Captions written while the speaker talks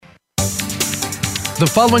The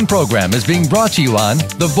following program is being brought to you on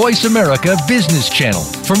the Voice America Business Channel.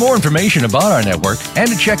 For more information about our network and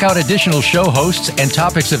to check out additional show hosts and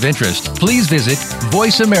topics of interest, please visit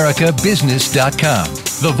voiceamericabusiness.com.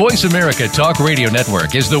 The Voice America Talk Radio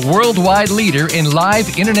Network is the worldwide leader in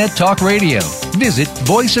live Internet talk radio. Visit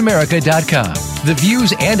voiceamerica.com. The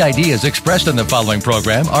views and ideas expressed on the following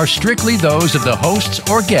program are strictly those of the hosts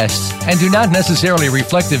or guests and do not necessarily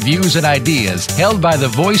reflect the views and ideas held by the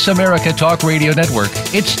Voice America Talk Radio Network,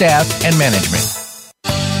 its staff, and management.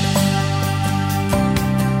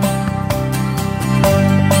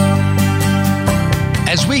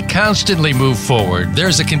 As we constantly move forward,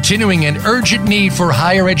 there's a continuing and urgent need for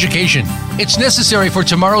higher education. It's necessary for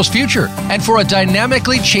tomorrow's future and for a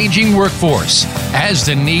dynamically changing workforce. As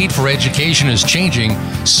the need for education is changing,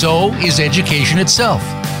 so is education itself.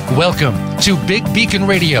 Welcome to Big Beacon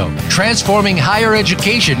Radio, transforming higher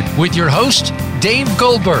education with your host, Dave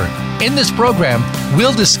Goldberg. In this program,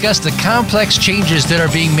 we'll discuss the complex changes that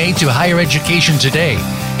are being made to higher education today,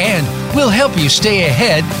 and we'll help you stay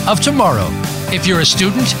ahead of tomorrow if you're a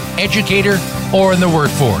student, educator, or in the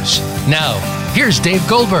workforce. Now, here's Dave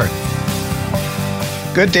Goldberg.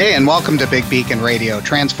 Good day and welcome to Big Beacon Radio,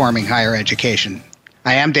 transforming higher education.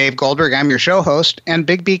 I am Dave Goldberg. I'm your show host, and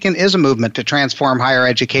Big Beacon is a movement to transform higher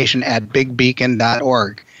education at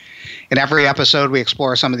bigbeacon.org. In every episode, we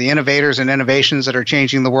explore some of the innovators and innovations that are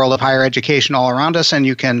changing the world of higher education all around us, and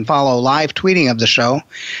you can follow live tweeting of the show,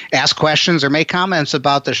 ask questions, or make comments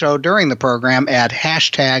about the show during the program at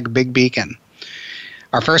 #BigBeacon.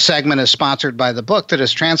 Our first segment is sponsored by the book that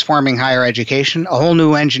is transforming higher education, A Whole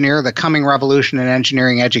New Engineer, The Coming Revolution in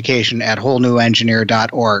Engineering Education at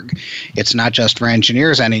wholenewengineer.org. It's not just for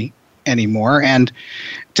engineers anymore. And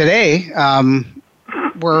today,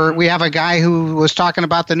 we have a guy who was talking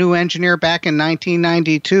about the new engineer back in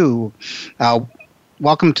 1992.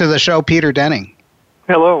 Welcome to the show, Peter Denning.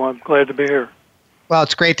 Hello, I'm glad to be here. Well,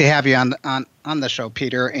 it's great to have you on the show,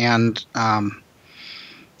 Peter. And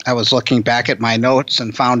I was looking back at my notes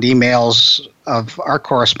and found emails of our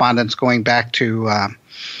correspondence going back to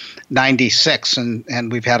 96,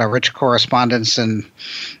 and we've had a rich correspondence and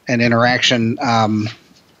interaction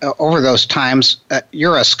over those times.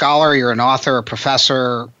 You're a scholar, you're an author, a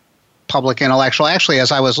professor, public intellectual. Actually,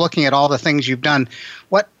 as I was looking at all the things you've done,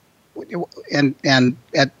 and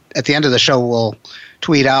at the end of the show we'll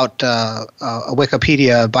tweet out a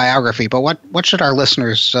Wikipedia biography, but what should our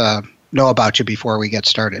listeners know about you before we get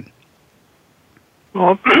started?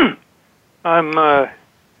 Well, I'm a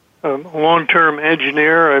long-term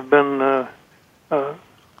engineer. I've been a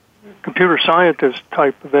computer scientist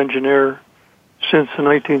type of engineer since the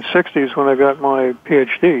 1960s when I got my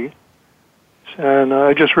PhD. And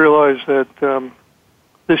I just realized that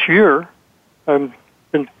this year, this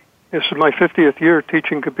is my 50th year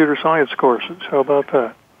teaching computer science courses. How about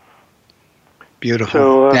that? Beautiful.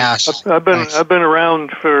 So yes. I've been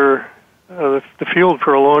around for the field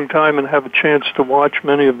for a long time and have a chance to watch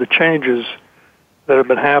many of the changes that have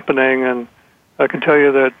been happening. And I can tell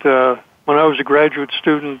you that when I was a graduate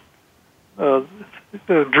student,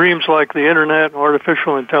 dreams like the internet and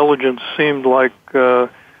artificial intelligence seemed like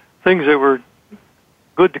things that were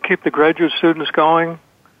good to keep the graduate students going,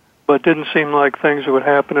 but didn't seem like things that would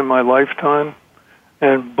happen in my lifetime.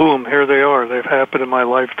 And boom, here they are. They've happened in my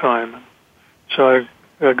lifetime. So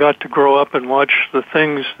I got to grow up and watch the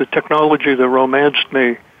things, the technology that romanced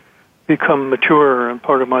me, become mature and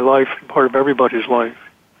part of my life and part of everybody's life.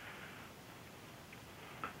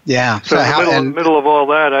 Yeah. So in the middle of all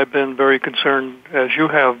that, I've been very concerned, as you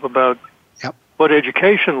have, about what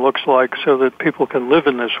education looks like so that people can live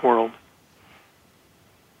in this world.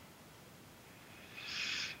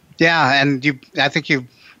 Yeah, and I think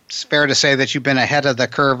it's fair to say that you've been ahead of the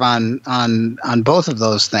curve on both of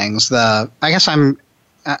those things. I guess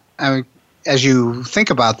as you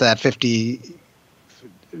think about that 50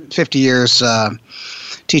 years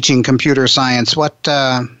teaching computer science,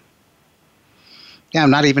 I'm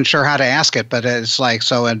not even sure how to ask it, but it's like,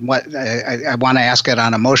 so, and what, I want to ask it on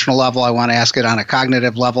an emotional level, I want to ask it on a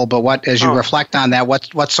cognitive level, but as you reflect on that,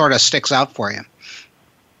 what sort of sticks out for you?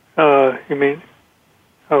 You mean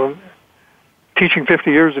teaching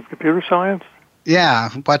 50 years of computer science? Yeah,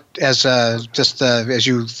 but as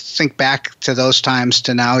you think back to those times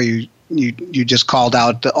to now, you just called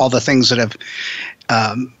out all the things that have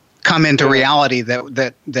come into reality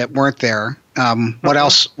that weren't there. What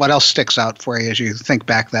else sticks out for you as you think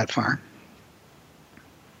back that far?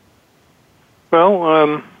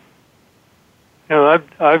 Well,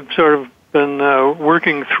 I've sort of been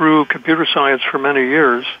working through computer science for many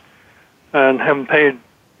years, and haven't paid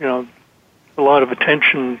a lot of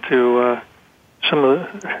attention to some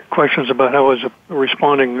of the questions about how I was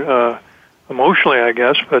responding emotionally, I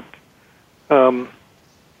guess. But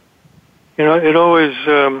it always.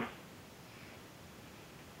 So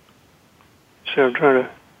I'm trying to.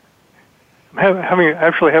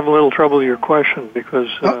 Actually have a little trouble with your question because.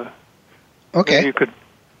 Okay. You could.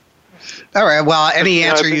 All right. Well, any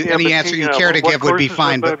answer you care to give would be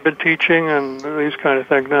fine. I've been teaching and these kind of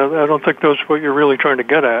things. Now, I don't think those are what you're really trying to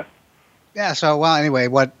get at. Yeah. So, well, anyway,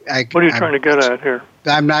 what are you trying to get at here?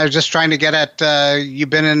 I was just trying to get at. You've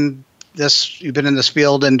been in this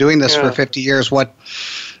field and doing this for 50 years. What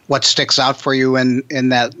sticks out for you in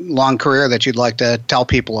that long career that you'd like to tell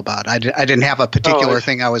people about? I didn't have a particular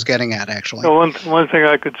thing I was getting at, actually. Well, one thing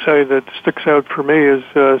I could say that sticks out for me is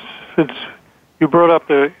since you brought up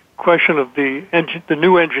the question of the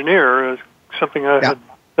new engineer, something I had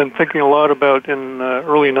been thinking a lot about in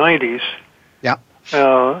early 90s. Yeah.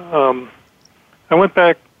 I went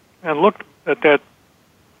back and looked at that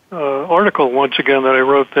article once again that I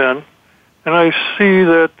wrote then, and I see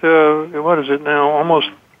that, what is it now, almost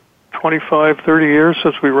 25, 30 years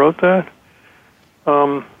since we wrote that,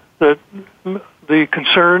 that the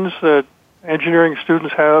concerns that engineering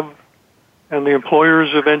students have and the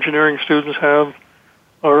employers of engineering students have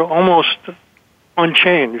are almost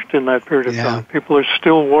unchanged in that period of time. People are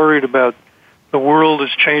still worried about the world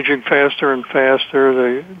is changing faster and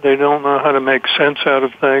faster. They don't know how to make sense out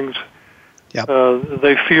of things. Yep.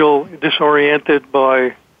 They feel disoriented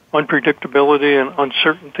by unpredictability and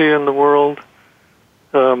uncertainty in the world.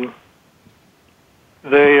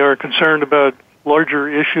 They are concerned about larger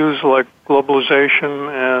issues like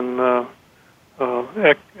globalization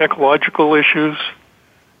and ecological issues,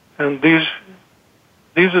 and these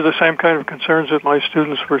are the same kind of concerns that my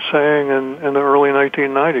students were saying in the early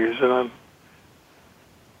 1990s.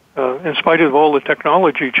 And in spite of all the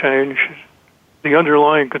technology change, the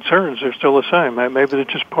underlying concerns are still the same. Maybe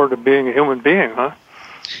it's just part of being a human being, huh?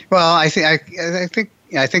 Well, I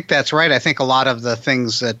think that's right. I think a lot of the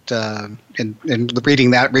things that in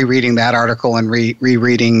rereading that article and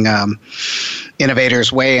rereading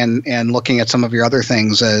Innovator's Way and looking at some of your other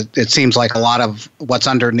things, it seems like a lot of what's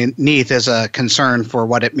underneath is a concern for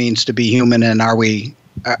what it means to be human, and are we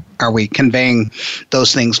conveying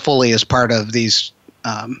those things fully as part of this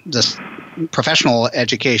professional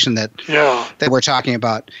education that we're talking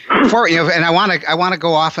about. Before, and I want to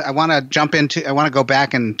go off. I want to go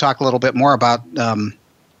back and talk a little bit more about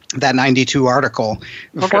that 92 article.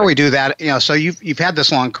 Before we do that, so you've had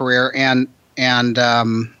this long career, and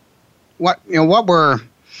what were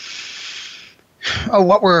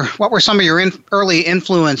some of your early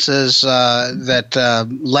influences that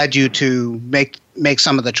led you to make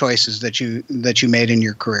some of the choices that you made in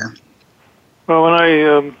your career? Well, when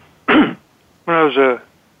I was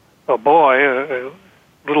a boy, a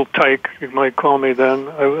little tyke, you might call me then,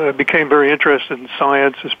 I became very interested in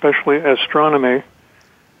science, especially astronomy,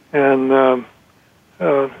 and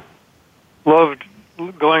loved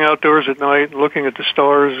going outdoors at night and looking at the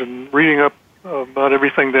stars and reading up about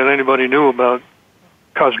everything that anybody knew about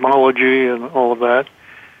cosmology and all of that.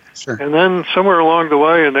 Sure. And then somewhere along the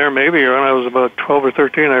way in there, maybe when I was about 12 or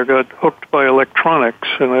 13, I got hooked by electronics,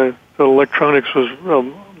 and I thought electronics was a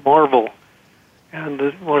marvel. And,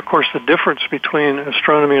 of course, the difference between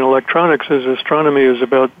astronomy and electronics is astronomy is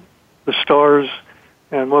about the stars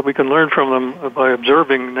and what we can learn from them by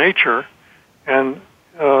observing nature, and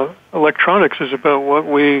electronics is about what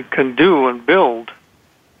we can do and build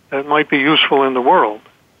that might be useful in the world.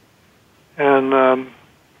 And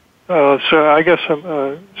so I guess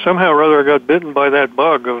somehow or other I got bitten by that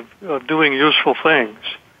bug of doing useful things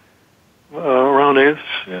around age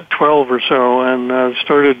 12 or so, and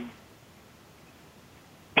started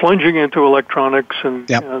plunging into electronics. And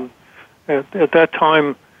at that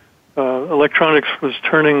time, electronics was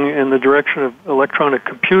turning in the direction of electronic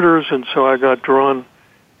computers, and so I got drawn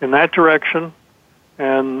in that direction.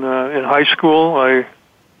 And in high school, I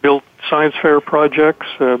built science fair projects,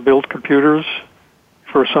 built computers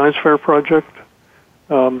for a science fair project.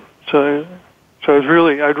 So I'd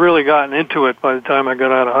really gotten into it by the time I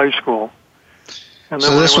got out of high school. And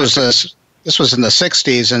so this was in the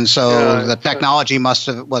 60s, and so the technology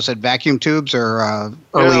was it vacuum tubes or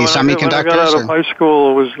early semiconductors? When I got out of high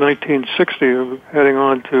school, it was 1960, heading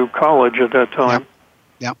on to college at that time.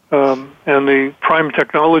 Yep. And the prime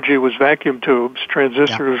technology was vacuum tubes.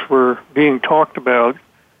 Transistors were being talked about,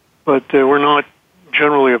 but they were not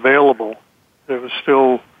generally available. There was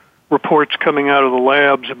still reports coming out of the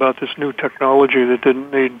labs about this new technology that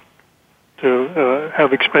didn't need to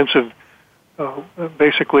have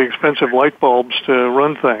basically expensive light bulbs to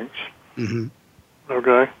run things. Mm-hmm.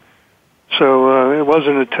 Okay. So it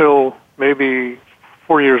wasn't until maybe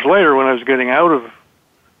 4 years later, when I was getting out of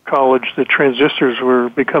college, the transistors were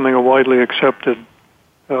becoming a widely accepted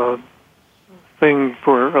thing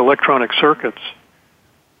for electronic circuits.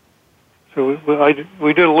 So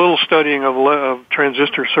we did a little studying of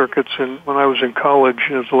transistor circuits when I was in college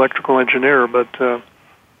as an electrical engineer, but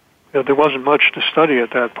there wasn't much to study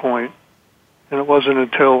at that point. And it wasn't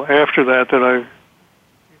until after that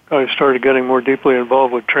I started getting more deeply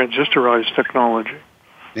involved with transistorized technology.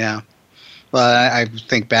 Yeah. Well, I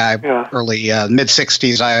think back early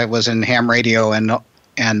mid-'60s, I was in ham radio, and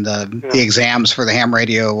the exams for the ham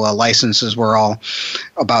radio licenses were all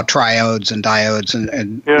about triodes and diodes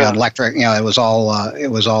and electric. It was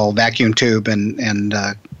all vacuum tube and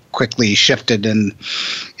quickly shifted in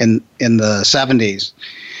the 70s.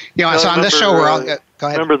 So on this show, we're all go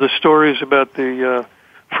ahead. Remember the stories about the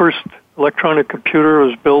first electronic computer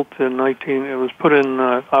was built in it was put in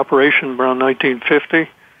operation around 1950.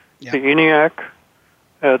 The ENIAC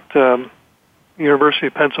at University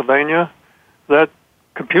of Pennsylvania. That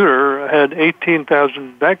computer had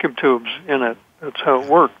 18,000 vacuum tubes in it. That's how it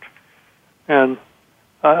worked. And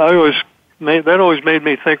that always made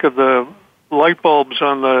me think of the light bulbs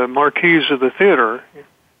on the marquees of the theater.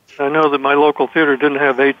 I know that my local theater didn't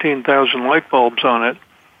have 18,000 light bulbs on it,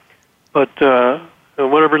 but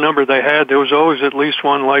whatever number they had, there was always at least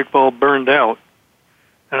one light bulb burned out.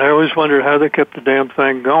 And I always wondered how they kept the damn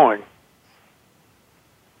thing going.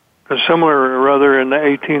 Because somewhere or other in the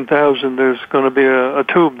 18,000, there's going to be a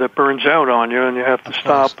tube that burns out on you, and you have to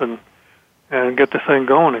stop and get the thing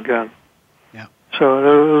going again. Yeah. So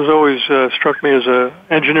it was always struck me as an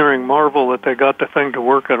engineering marvel that they got the thing to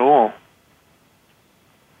work at all.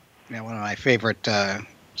 Yeah, one of my favorite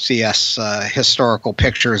CS historical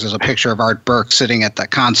pictures is a picture of Art Burke sitting at the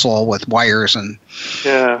console with wires and.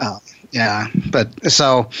 Yeah. But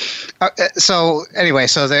so anyway,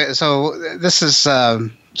 so this is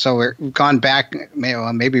so we've gone back.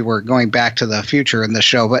 Maybe we're going back to the future in the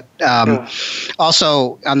show, but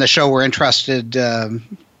also on the show we're interested.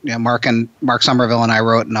 Mark Somerville and I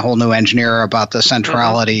wrote in A Whole New Engineer about the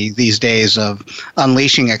centrality these days of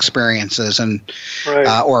unleashing experiences and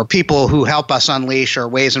or people who help us unleash, or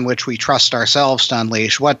ways in which we trust ourselves to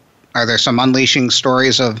unleash. What are there some unleashing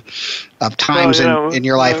stories of times in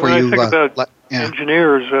your life where you think about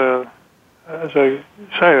engineers? As I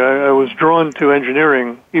say, I was drawn to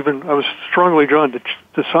engineering. Even I was strongly drawn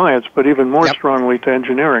to science, but even more strongly to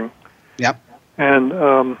engineering. Yep. And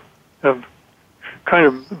I've kind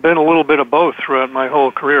of been a little bit of both throughout my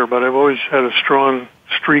whole career, but I've always had a strong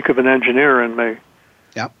streak of an engineer in me.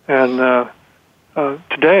 Yep. And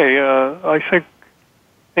today, I think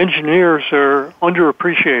engineers are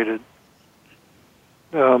underappreciated.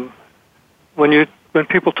 When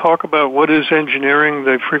people talk about what is engineering,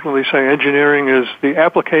 they frequently say engineering is the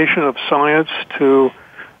application of science to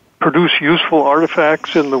produce useful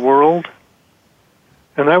artifacts in the world.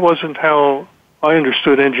 And that wasn't how I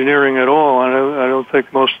understood engineering at all, and I don't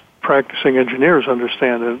think most practicing engineers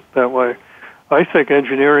understand it that way. I think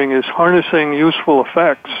engineering is harnessing useful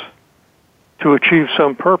effects to achieve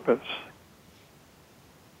some purpose.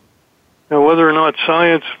 Now, whether or not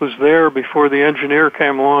science was there before the engineer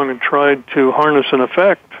came along and tried to harness an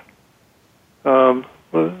effect, I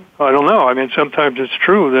don't know. I mean, sometimes it's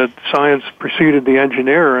true that science preceded the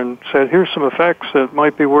engineer and said, here's some effects that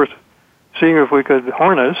might be worth seeing if we could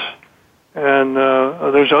harness. And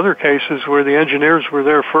there's other cases where the engineers were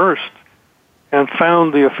there first and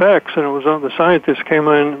found the effects, and it was the scientists came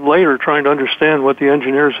in later trying to understand what the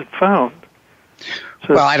engineers had found.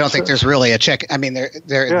 So, well, I don't think there's really a chicken. I mean,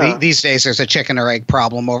 these days there's a chicken or egg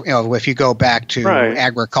problem. If you go back to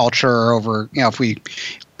agriculture over, if we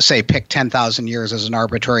say pick 10,000 years as an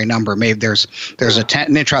arbitrary number, maybe there's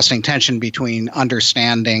an interesting tension between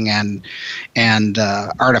understanding and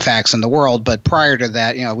artifacts in the world. But prior to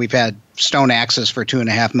that, we've had stone axes for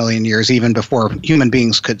 2.5 million years, even before human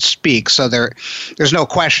beings could speak. So there's no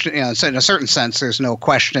question. In a certain sense, there's no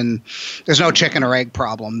question. There's no chicken or egg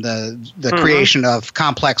problem. The creation of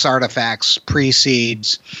complex artifacts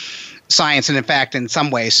precedes science, and in fact, in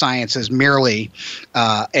some ways, science is merely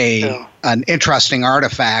an interesting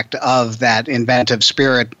artifact of that inventive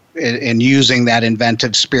spirit, and using that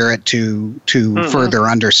inventive spirit to further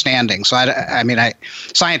understanding. So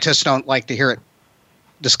scientists don't like to hear it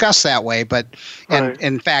discussed that way, but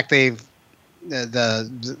in fact, the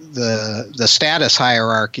status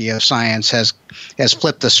hierarchy of science has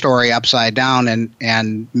flipped the story upside down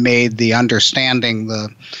and made the understanding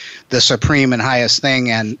the supreme and highest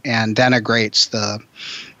thing, and denigrates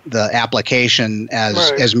the application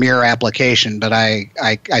as mere application. But I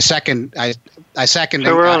I second.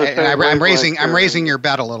 So I'm raising your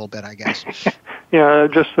bet a little bit, I guess. Yeah,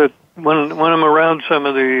 just that when I'm around some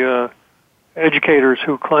of the educators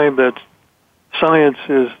who claim that science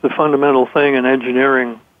is the fundamental thing and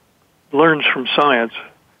engineering learns from science,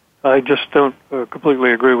 I just don't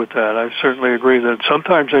completely agree with that. I certainly agree that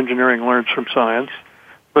sometimes engineering learns from science,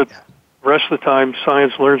 but the rest of the time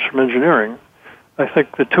science learns from engineering. I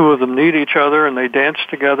think the two of them need each other and they dance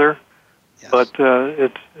together, but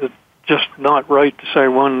it's just not right to say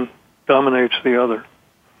one dominates the other.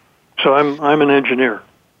 So I'm an engineer.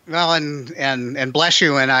 Well, and bless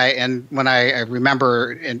you. And when I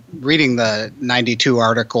remember reading the 92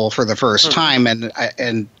 article for the first time, and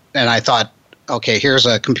I thought, okay, here's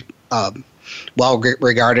a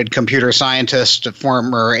well-regarded computer scientist, a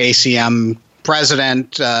former ACM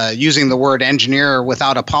president, using the word engineer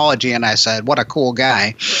without apology, and I said, what a cool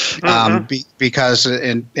guy, because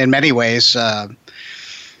in many ways,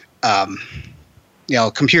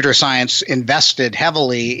 computer science invested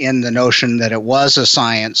heavily in the notion that it was a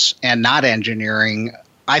science and not engineering,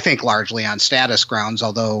 I think largely on status grounds,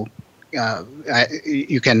 although there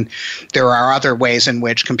are other ways in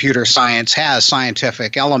which computer science has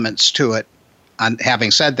scientific elements to it.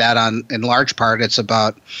 Having said that, in large part, it's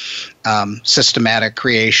about systematic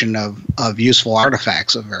creation of useful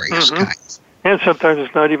artifacts of various kinds. And sometimes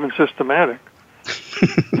it's not even systematic.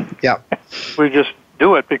 Yeah. We just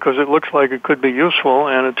do it because it looks like it could be useful,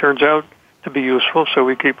 and it turns out to be useful, so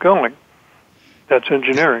we keep going. That's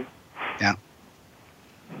engineering. Yeah.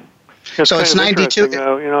 So it's 92.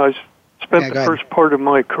 I spent the first part of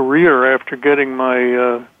my career after getting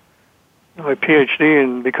my PhD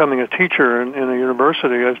and becoming a teacher in a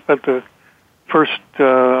university. I spent the first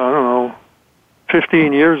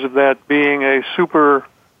 15 years of that being a super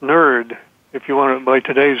nerd, if you want it by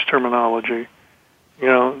today's terminology.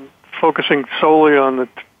 Focusing solely on the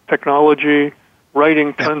technology,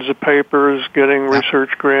 writing tons of papers, getting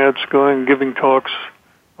research grants, giving talks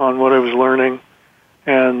on what I was learning,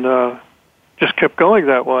 and just kept going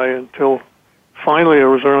that way until finally it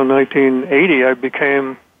was around 1980 I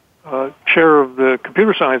became chair of the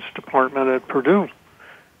computer science department at Purdue.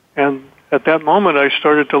 And at that moment I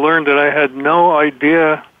started to learn that I had no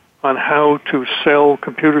idea on how to sell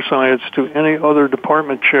computer science to any other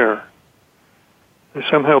department chair. They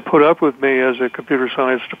somehow put up with me as a computer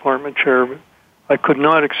science department chair. I could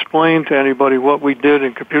not explain to anybody what we did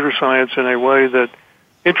in computer science in a way that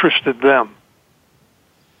interested them.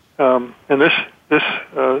 And this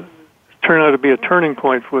turned out to be a turning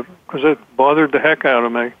point because it bothered the heck out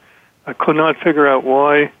of me. I could not figure out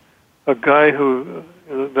why a guy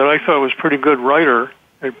that I thought was a pretty good writer,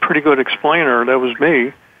 a pretty good explainer, that was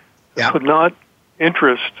me, could not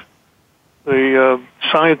interest the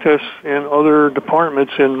scientists in other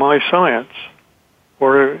departments in my science,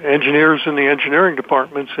 or engineers in the engineering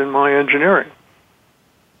departments in my engineering.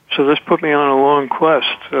 So this put me on a long quest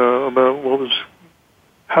about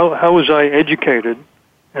how was I educated,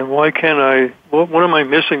 and why can't what am I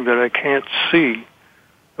missing that I can't see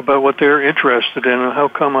about what they're interested in, and how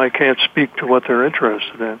come I can't speak to what they're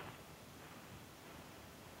interested in?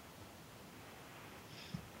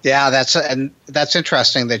 Yeah, that's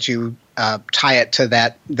interesting that you tie it to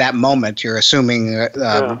that moment. You're assuming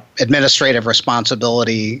administrative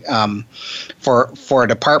responsibility for a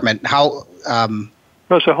department. How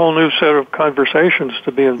that's a whole new set of conversations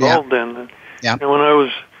to be involved in. Yeah. And when I was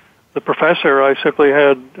the professor, I simply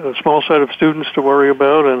had a small set of students to worry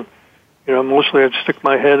about, and mostly I'd stick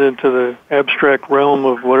my head into the abstract realm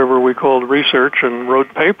of whatever we called research and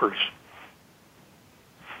wrote papers.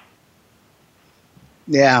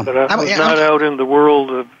 Yeah. But I was not out in the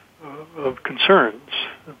world of concerns,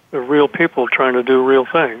 of real people trying to do real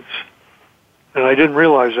things. And I didn't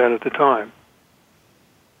realize that at the time.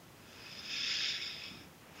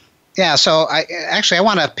 Yeah, so I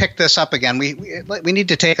want to pick this up again. We need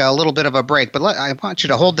to take a little bit of a break, but I want you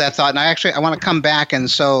to hold that thought. And I want to come back. And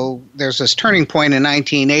so there's this turning point in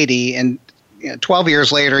 1980, and 12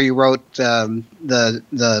 years later, you wrote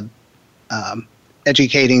the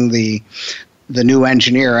educating the new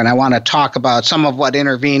engineer. And I want to talk about some of what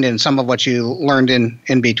intervened and some of what you learned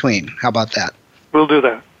in between. How about that? We'll do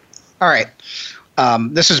that. All right.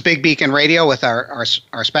 This is Big Beacon Radio with our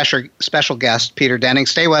special guest Peter Denning.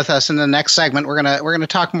 Stay with us. In the next segment, we're gonna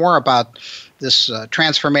talk more about this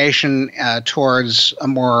transformation towards a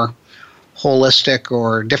more holistic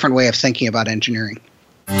or different way of thinking about engineering.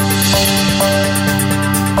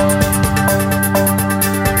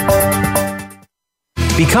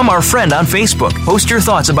 Become our friend on Facebook. Post your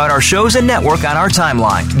thoughts about our shows and network on our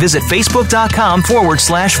timeline. Visit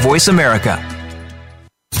facebook.com/Voice America.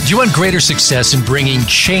 Do you want greater success in bringing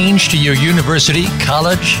change to your university,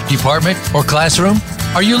 college, department, or classroom?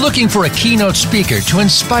 Are you looking for a keynote speaker to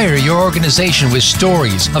inspire your organization with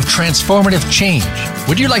stories of transformative change?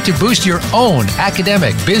 Would you like to boost your own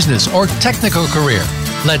academic, business, or technical career?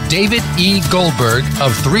 Let David E. Goldberg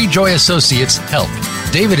of Three Joy Associates help.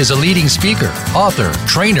 David is a leading speaker, author,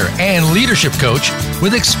 trainer, and leadership coach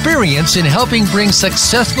with experience in helping bring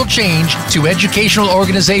successful change to educational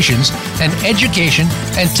organizations and education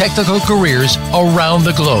and technical careers around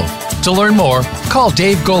the globe. To learn more, call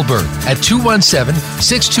Dave Goldberg at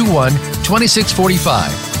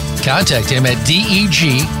 217-621-2645. Contact him at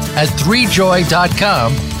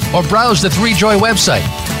deg@3joy.com or browse the 3Joy website,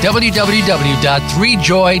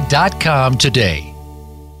 www.3joy.com today.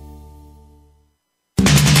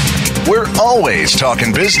 We're always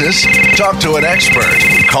talking business. Talk to an expert.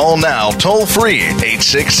 Call now toll free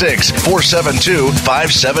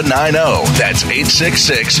 866-472-5790. That's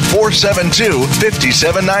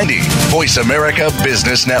 866-472-5790. Voice America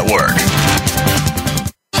Business Network.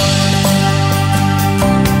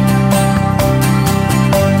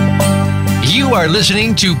 You are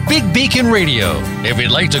listening to Big Beacon Radio. If you'd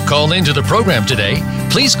like to call into the program today,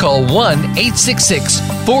 please call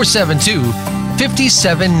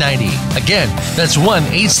 1-866-472-5790. Again, that's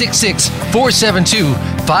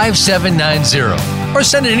 1-866-472-5790. Or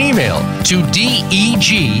send an email to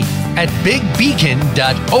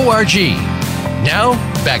deg@bigbeacon.org. Now,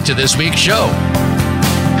 back to this week's show.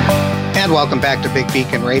 And welcome back to Big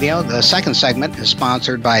Beacon Radio. The second segment is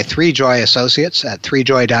sponsored by Three Joy Associates at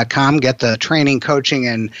 3joy.com. Get the training, coaching,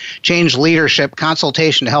 and change leadership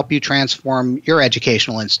consultation to help you transform your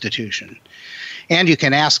educational institution. And you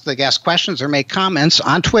can ask the guest questions or make comments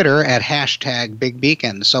on Twitter at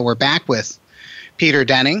 #BigBeacon. So we're back with Peter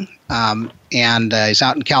Denning, and he's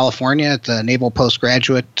out in California at the Naval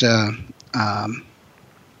Postgraduate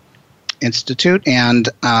Institute. And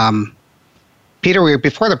Peter,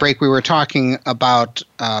 before the break, we were talking about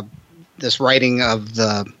this writing of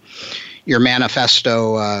your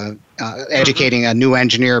manifesto, educating a new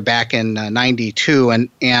engineer back in '92, and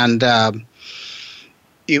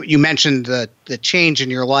you mentioned the change in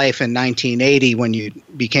your life in 1980 when you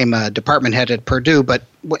became a department head at Purdue. But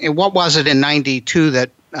what was it in '92 that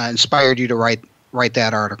inspired you to write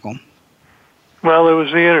that article? Well, it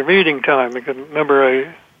was the intervening time. I can remember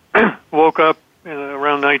I woke up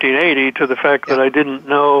around 1980 to the fact that I didn't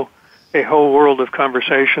know a whole world of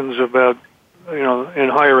conversations about, in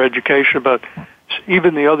higher education, about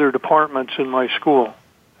even the other departments in my school.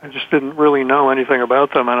 I just didn't really know anything about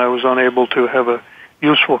them, and I was unable to have a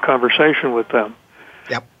useful conversation with them.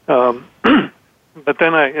 Yep. But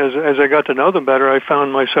then as I got to know them better, I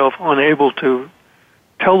found myself unable to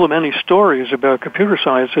tell them any stories about computer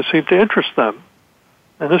science that seemed to interest them.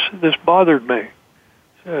 And this bothered me.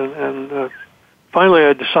 And finally,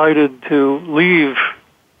 I decided to leave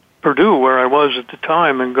Purdue, where I was at the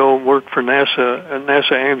time, and go work for NASA at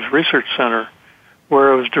NASA Ames Research Center,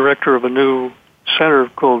 where I was director of a new center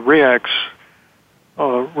called REACS,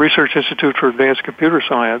 Research Institute for Advanced Computer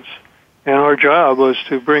Science. And our job was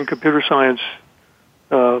to bring computer science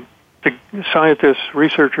scientists,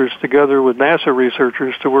 researchers together with NASA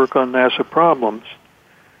researchers to work on NASA problems.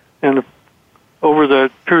 And over the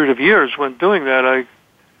period of years when doing that, I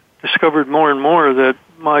discovered more and more that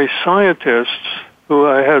my scientists who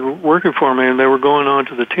I had working for me, and they were going on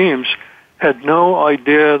to the teams, had no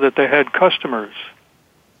idea that they had customers.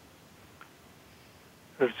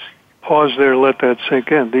 Let's pause there, let that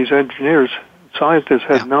sink in. These engineers, scientists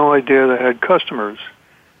had no idea they had customers.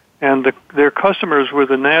 And their customers were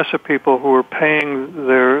the NASA people who were paying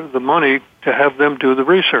the money to have them do the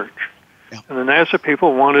research. Yeah. And the NASA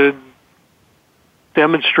people wanted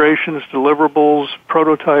demonstrations, deliverables,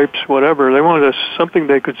 prototypes, whatever. They wanted something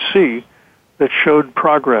they could see that showed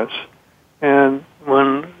progress. And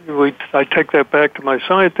when I take that back to my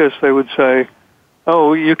scientists, they would say,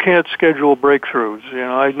 "Oh, you can't schedule breakthroughs.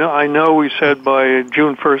 I know we said by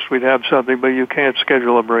June 1st we'd have something, but you can't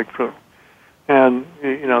schedule a breakthrough." And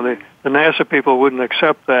the NASA people wouldn't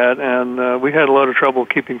accept that, and we had a lot of trouble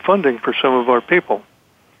keeping funding for some of our people.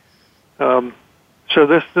 So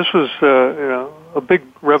this was a big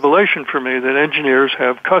revelation for me that engineers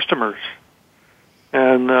have customers,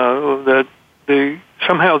 and that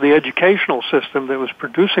somehow the educational system that was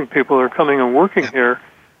producing people who are coming and working here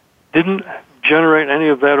didn't generate any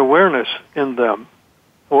of that awareness in them,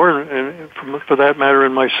 or for that matter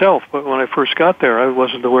in myself. But when I first got there, I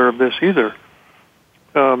wasn't aware of this either.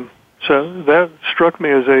 So that struck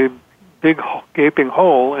me as a big gaping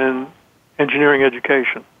hole in engineering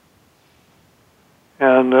education.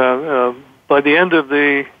 And by the end of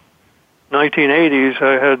the 1980s,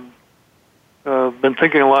 I had been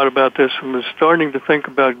thinking a lot about this and was starting to think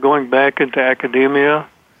about going back into academia,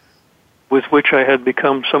 with which I had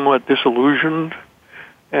become somewhat disillusioned,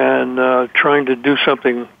 and trying to do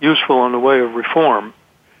something useful in the way of reform.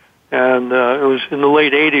 And it was in the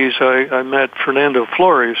late 80s I met Fernando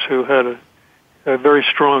Flores, who had a very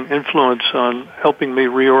strong influence on helping me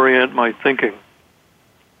reorient my thinking.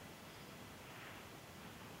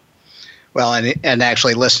 Well, and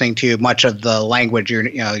actually listening to much of the language,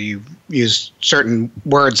 you use certain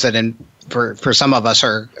words that for some of us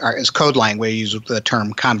are as code language. You use the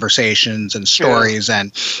term conversations and stories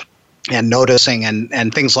and noticing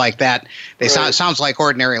and things like that. They sounds like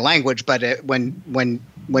ordinary language, but when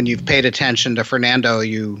you've paid attention to Fernando,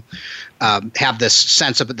 you have this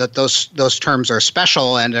sense of that those terms are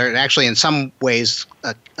special and are actually in some ways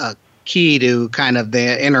a key to kind of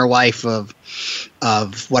the inner life of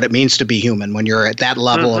what it means to be human. When you're at that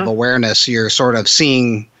level of awareness, you're sort of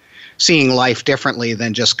seeing life differently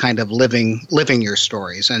than just kind of living your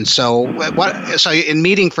stories. And so in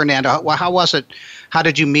meeting Fernando, how was it? How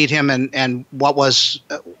did you meet him, and in what ways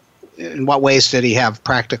did he have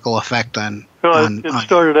practical effect on? Well, it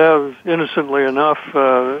started out innocently enough.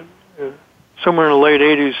 Somewhere in the late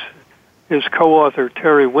 80s, his co-author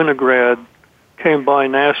Terry Winograd came by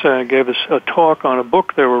NASA and gave us a talk on a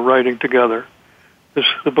book they were writing together.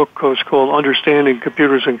 The book was called Understanding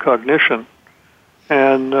Computers and Cognition.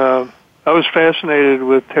 And I was fascinated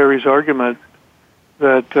with Terry's argument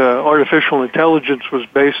that artificial intelligence was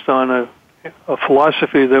based on a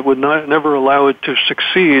philosophy that would never allow it to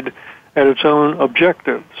succeed at its own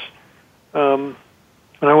objectives. And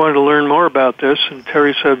I wanted to learn more about this, and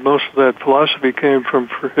Terry said most of that philosophy came from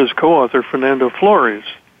his co-author, Fernando Flores.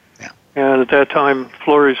 And at that time,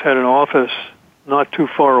 Flores had an office not too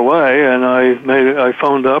far away, and I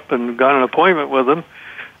phoned up and got an appointment with him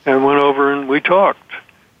and went over and we talked.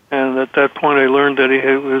 And at that point, I learned that he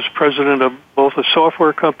was president of both a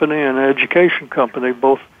software company and an education company,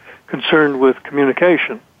 both concerned with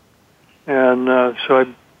communication. And so I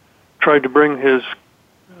tried to bring his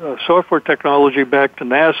software technology back to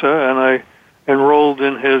NASA, and I enrolled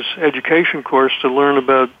in his education course to learn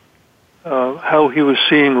about how he was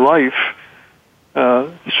seeing life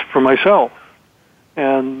for myself.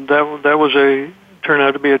 And that turned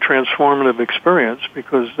out to be a transformative experience,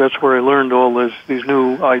 because that's where I learned all these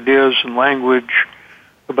new ideas and language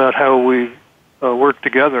about how we work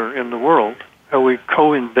together in the world, how we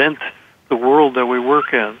co-invent the world that we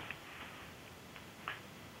work in.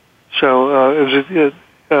 So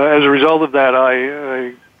as a result of that,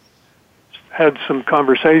 I had some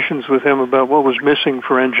conversations with him about what was missing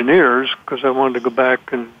for engineers, because I wanted to go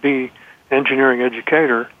back and be engineering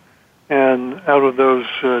educator. And out of those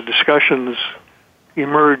discussions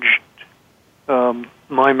emerged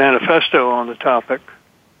my manifesto on the topic.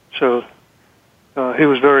 So he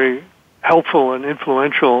was very helpful and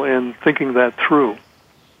influential in thinking that through.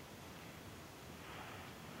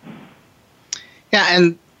 Yeah,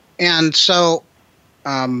 and so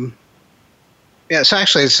so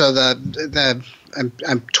actually, so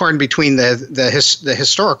I'm torn between the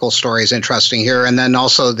historical story is interesting here, and then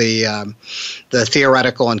also the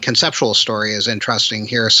theoretical and conceptual story is interesting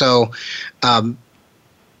here. So, all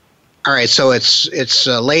right, so it's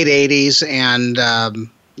late 80s, and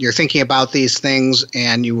you're thinking about these things,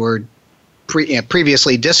 and you were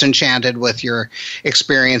previously disenchanted with your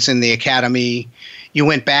experience in the academy. You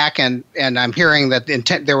went back, and I'm hearing that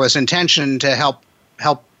there was intention to help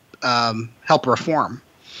reform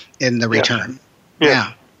in the return. Yes.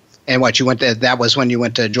 Yeah. And that was when you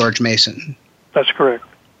went to George Mason. That's correct.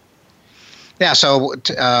 Yeah.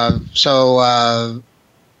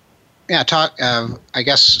 I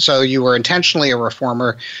guess, so you were intentionally a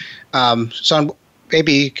reformer. So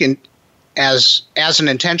maybe you can, as an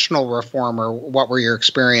intentional reformer, what were your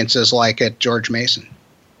experiences like at George Mason?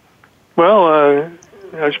 Well,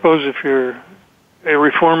 I suppose if you're a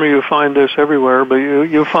reformer, you find this everywhere, but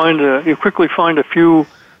you quickly find a few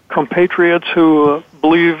compatriots who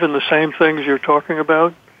believe in the same things you're talking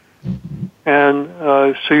about, and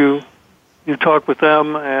so you talk with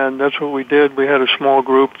them, and that's what we did. We had a small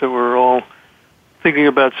group that were all thinking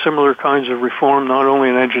about similar kinds of reform, not only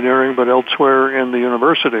in engineering but elsewhere in the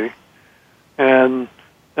university, and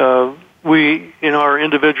we, in our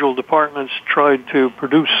individual departments, tried to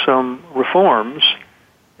produce some reforms.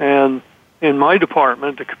 And in my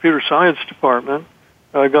department, the computer science department,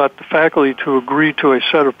 I got the faculty to agree to a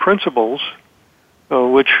set of principles,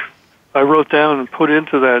 which I wrote down and put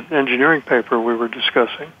into that engineering paper we were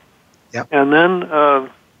discussing. Yep. And then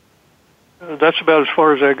that's about as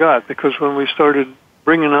far as I got, because when we started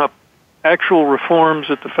bringing up actual reforms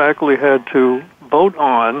that the faculty had to vote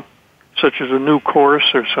on, such as a new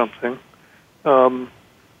course or something,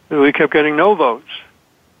 we kept getting no votes.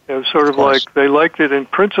 It was sort of like they liked it in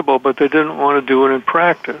principle, but they didn't want to do it in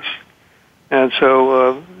practice. And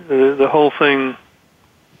so the whole thing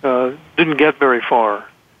didn't get very far.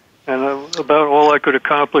 And about all I could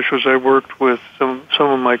accomplish was I worked with some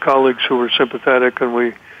of my colleagues who were sympathetic,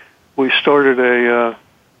 and we started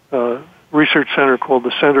a research center called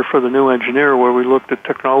the Center for the New Engineer, where we looked at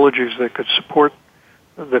technologies that could support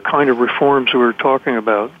the kind of reforms we were talking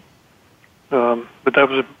about. But that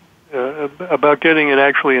was about getting it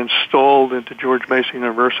actually installed into George Mason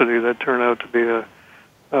University. That turned out to be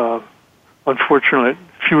a unfortunate,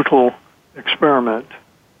 futile experiment.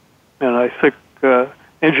 And I think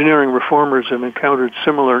engineering reformers have encountered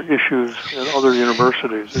similar issues in other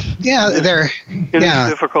universities. It is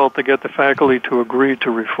difficult to get the faculty to agree to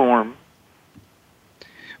reform.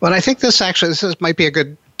 Well, I think this might be a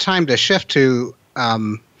good time to shift to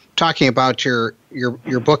talking about your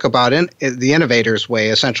book about the Innovator's Way,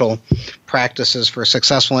 Essential Practices for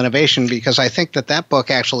Successful Innovation, because I think that book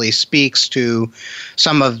actually speaks to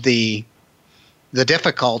some of the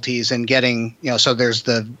difficulties in getting, so there's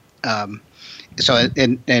the so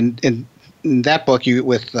in that book, you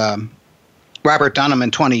with Robert Dunham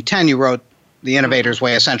in 2010, you wrote The Innovator's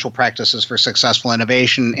Way, Essential Practices for Successful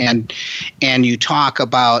Innovation, and you talk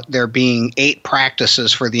about there being 8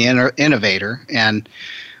 practices for the innovator, and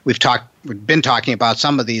we've been talking about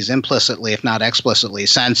some of these implicitly, if not explicitly: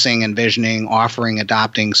 sensing, envisioning, offering,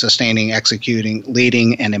 adopting, sustaining, executing,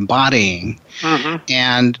 leading, and embodying.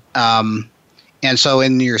 Mm-hmm. And so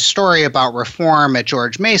in your story about reform at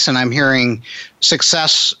George Mason, I'm hearing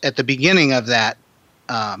success at the beginning of that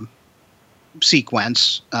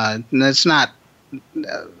sequence. And it's not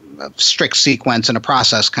a strict sequence in a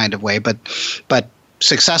process kind of way, but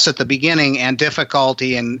success at the beginning and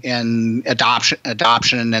difficulty in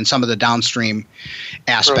adoption and some of the downstream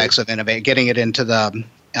aspects of innovation, getting it into the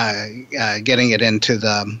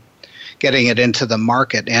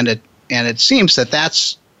market. And it seems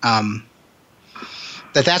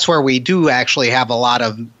that's where we do actually have a lot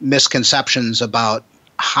of misconceptions about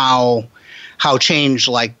how change,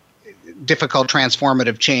 like difficult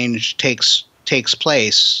transformative change, takes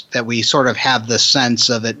place, that we sort of have the sense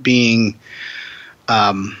of it being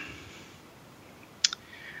some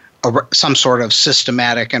sort of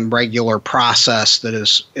systematic and regular process that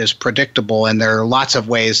is predictable, and there are lots of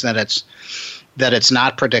ways that it's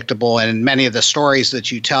not predictable. And many of the stories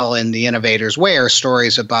that you tell in The Innovator's Way are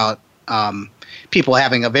stories about people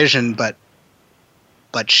having a vision, but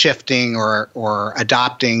shifting or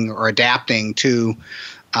adopting or adapting to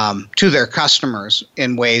their customers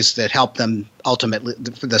in ways that help them ultimately,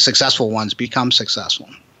 the successful ones, become successful.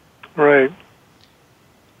 Right.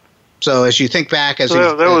 So as you think back, that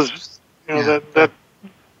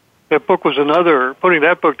book was another. Putting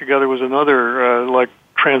that book together was another like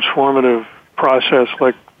transformative process,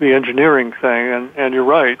 like the engineering thing. And you're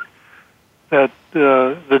right that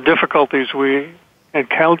the difficulties we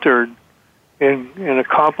encountered in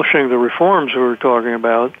accomplishing the reforms we were talking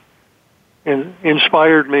about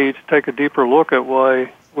inspired me to take a deeper look at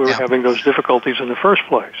why we were having those difficulties in the first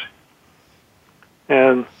place.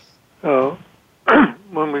 And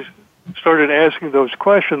when we started asking those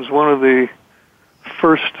questions, one of the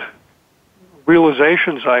first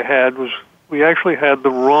realizations I had was we actually had the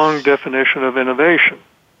wrong definition of innovation.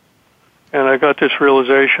 And I got this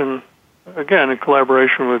realization, again, in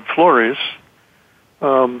collaboration with Flores.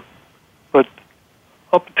 But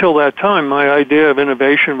up until that time, my idea of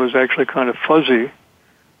innovation was actually kind of fuzzy.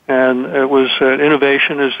 And it was that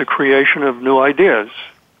innovation is the creation of new ideas.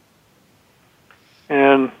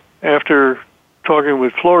 And after talking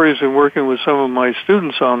with Flores and working with some of my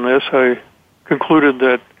students on this, I concluded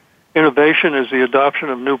that innovation is the adoption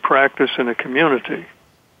of new practice in a community.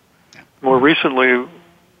 More recently,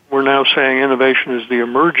 we're now saying innovation is the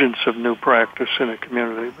emergence of new practice in a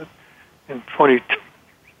community. But in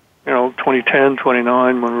 2010,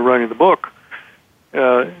 29, when we were writing the book,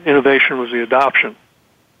 innovation was the adoption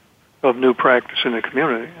of new practice in a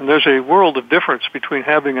community. And there's a world of difference between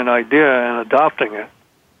having an idea and adopting it.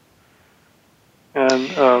 And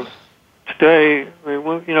today,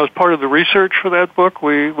 as part of the research for that book,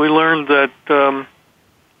 we learned that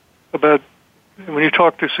about when you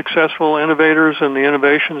talk to successful innovators and the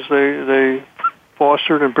innovations they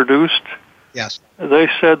fostered and produced, yes, they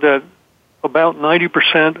said that about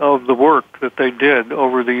 90% of the work that they did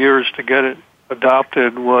over the years to get it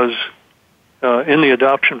adopted was in the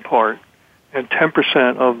adoption part, and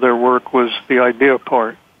 10% of their work was the idea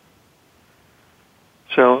part.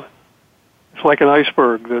 So it's like an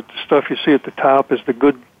iceberg. The stuff you see at the top is the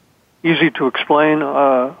good, easy to explain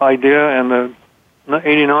idea, and the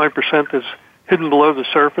 89% that's hidden below the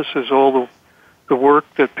surface is all the work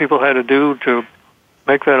that people had to do to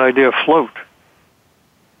make that idea float.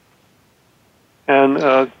 And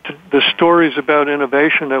the stories about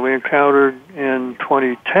innovation that we encountered in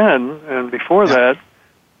 2010 and before that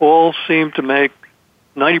all seem to make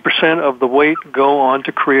 90% of the weight go on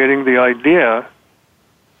to creating the idea,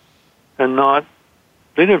 and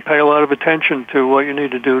they didn't pay a lot of attention to what you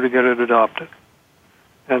need to do to get it adopted.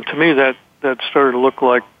 And to me, that started to look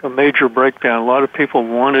like a major breakdown. A lot of people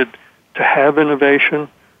wanted to have innovation.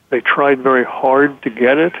 They tried very hard to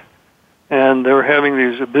get it, and they were having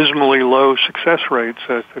these abysmally low success rates.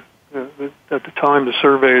 At the time, the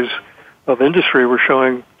surveys of industry were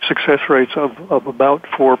showing success rates of about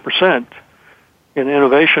 4% in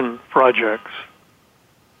innovation projects.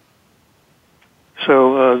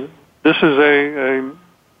 So this is a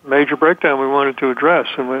major breakdown we wanted to address,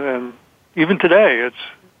 and even today, it's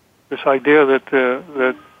this idea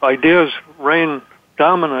that ideas reign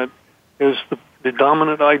dominant is the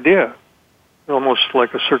dominant idea. Almost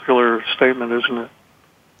like a circular statement, isn't it?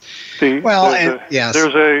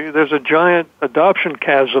 There's a giant adoption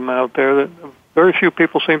chasm out there that very few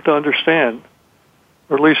people seem to understand,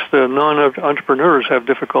 or at least the non-entrepreneurs have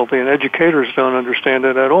difficulty, and educators don't understand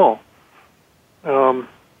it at all. So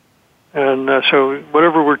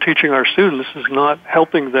whatever we're teaching our students is not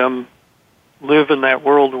helping them live in that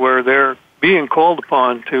world where they're being called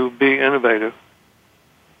upon to be innovative.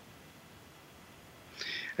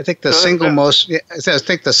 I think the single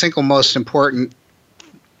most important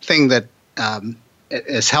thing that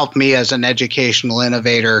has helped me as an educational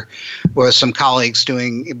innovator was some colleagues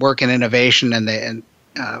doing work in innovation, and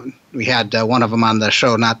we had one of them on the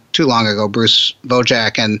show not too long ago, Bruce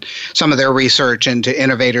Vojak, and some of their research into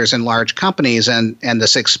innovators in large companies and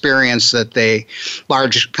this experience that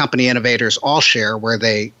large company innovators all share, where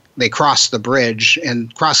they cross the bridge,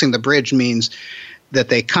 and crossing the bridge means that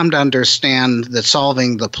they come to understand that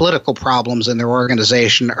solving the political problems in their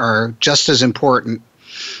organization are just as important,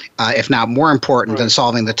 if not more important, than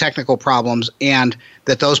solving the technical problems, and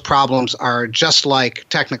that those problems are just like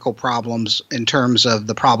technical problems in terms of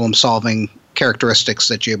the problem-solving characteristics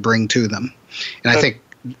that you bring to them. And I think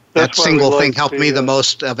that single thing helped me the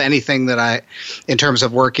most of anything that in terms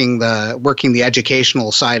of working the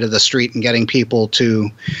educational side of the street and getting people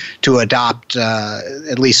to adopt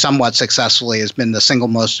at least somewhat successfully, has been the single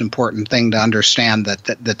most important thing to understand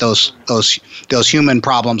that those human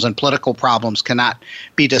problems and political problems cannot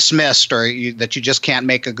be dismissed, or that you just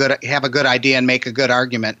can't have a good idea and make a good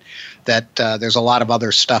argument. That there's a lot of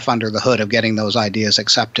other stuff under the hood of getting those ideas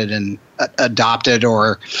accepted and adopted,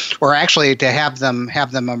 or actually to have them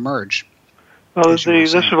emerge. Well, this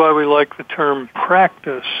is why we like the term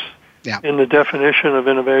practice in the definition of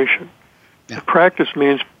innovation. Yeah. The practice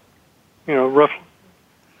means, roughly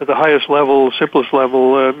at the highest level, simplest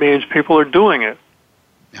level, it means people are doing it.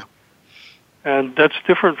 Yeah. And that's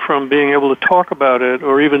different from being able to talk about it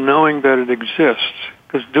or even knowing that it exists,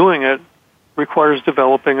 because doing it requires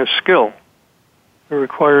developing a skill. It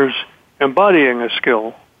requires embodying a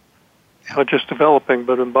skill, not just developing,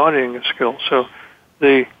 but embodying a skill. So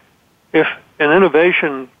if an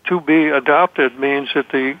innovation to be adopted means that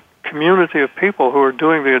the community of people who are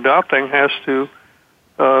doing the adopting has to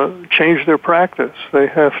change their practice. They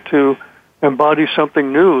have to embody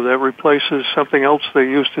something new that replaces something else they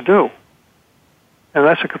used to do. And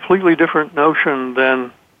that's a completely different notion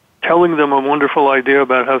than telling them a wonderful idea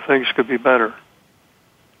about how things could be better.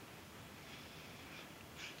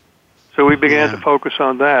 So we began to focus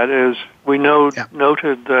on that, as we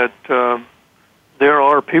noted that there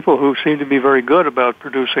are people who seem to be very good about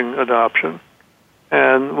producing adoption.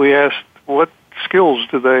 And we asked, what skills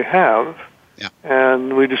do they have? Yeah.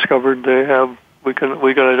 And we discovered we can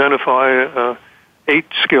identify 8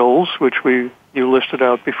 skills, which you listed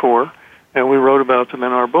out before, and we wrote about them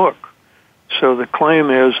in our book. So the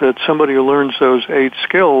claim is that somebody who learns those 8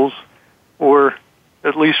 skills, or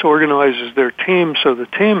at least organizes their team so the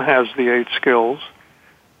team has the 8 skills,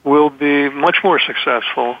 will be much more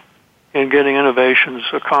successful in getting innovations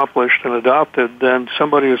accomplished and adopted than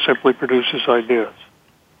somebody who simply produces ideas.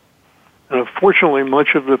 And unfortunately,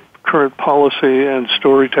 much of the current policy and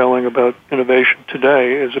storytelling about innovation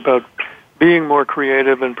today is about being more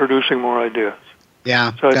creative and producing more ideas.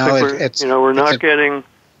 Yeah. So I think we're not getting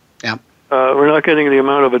the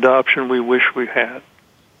amount of adoption we wish we had.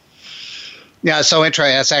 Yeah, so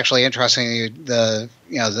that's actually interesting.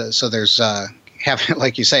 So there's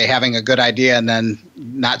like you say, having a good idea and then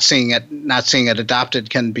not seeing it adopted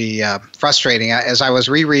can be frustrating. As I was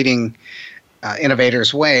rereading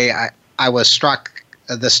Innovator's Way, I was struck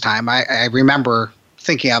this time. I remember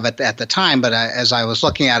thinking of it at the time, but as I was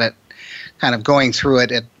looking at it, kind of going through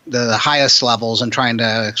it at the highest levels and trying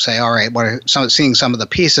to say, all right, seeing some of the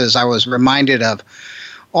pieces, I was reminded of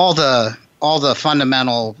all the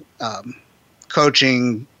fundamental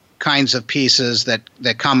coaching kinds of pieces that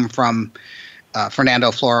come from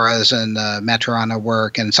Fernando Flores and Maturana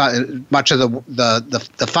work, and so much of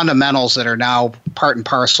the fundamentals that are now part and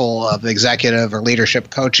parcel of executive or leadership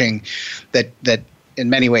coaching that in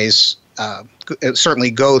many ways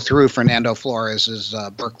certainly go through Fernando Flores'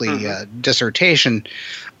 Berkeley dissertation.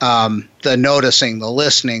 The noticing, the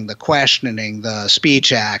listening, the questioning, the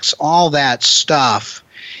speech acts, all that stuff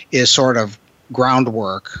is sort of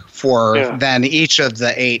groundwork for then each of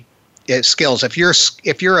the 8 skills. If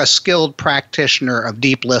you're a skilled practitioner of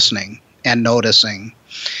deep listening and noticing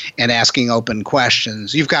and asking open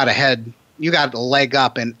questions, you've got a leg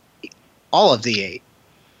up in all of the 8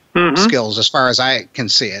 skills as far as I can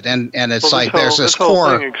see it. And it's there's this core.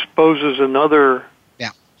 Whole thing exposes another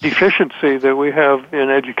deficiency that we have in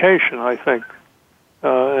education, I think.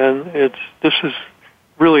 And this is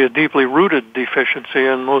really a deeply rooted deficiency,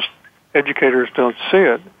 and most educators don't see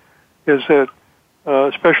it, is that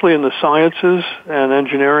especially in the sciences and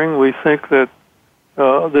engineering, we think that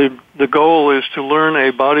the goal is to learn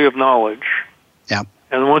a body of knowledge. Yep.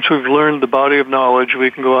 And once we've learned the body of knowledge,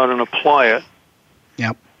 we can go out and apply it.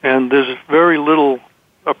 Yep. And there's very little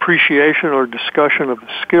appreciation or discussion of the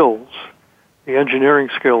skills, the engineering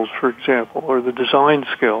skills, for example, or the design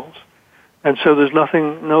skills. And so there's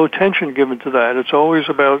no attention given to that. It's always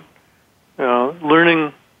about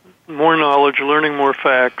learning more knowledge, learning more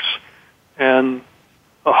facts, and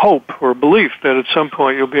a hope or a belief that at some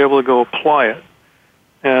point you'll be able to go apply it.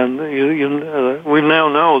 And we now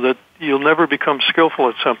know that you'll never become skillful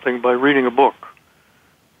at something by reading a book.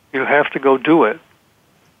 You have to go do it.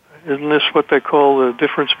 Isn't this what they call the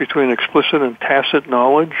difference between explicit and tacit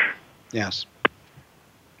knowledge? Yes.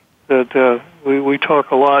 That we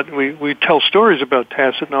talk a lot, we tell stories about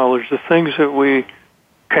tacit knowledge, the things that we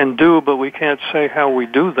can do but we can't say how we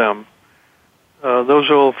do them.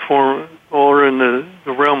 Those all are in the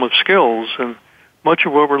realm of skills, and much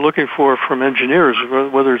of what we're looking for from engineers,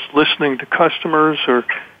 whether it's listening to customers or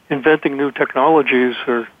inventing new technologies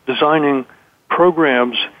or designing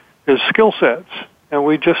programs, is skill sets. And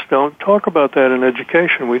we just don't talk about that in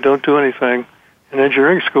education. We don't do anything in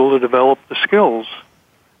engineering school to develop the skills.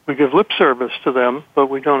 We give lip service to them, but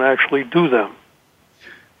we don't actually do them.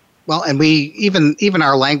 Well, and we even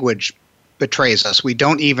our language betrays us. We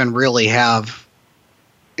don't even really have.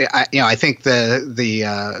 I think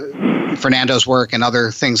the Fernando's work and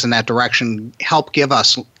other things in that direction help give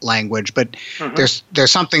us language, but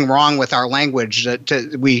there's something wrong with our language that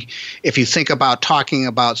if you think about talking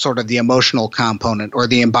about sort of the emotional component or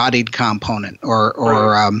the embodied component or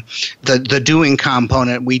the doing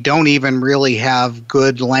component, we don't even really have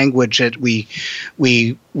good language. That we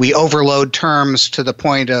overload terms to the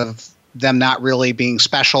point of them not really being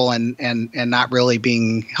special and not really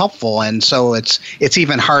being helpful, and so it's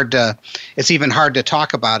even hard to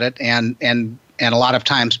talk about it, and a lot of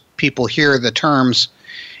times people hear the terms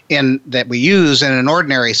that we use in an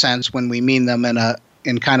ordinary sense when we mean them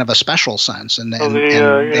in kind of a special sense, and they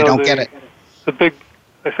don't get it. I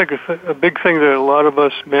think a big thing that a lot of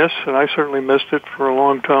us miss, and I certainly missed it for a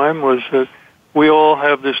long time, was that we all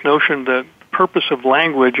have this notion that the purpose of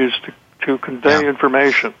language is to convey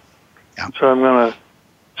information. Yeah. So I'm going to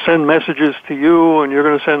send messages to you, and you're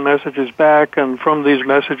going to send messages back, and from these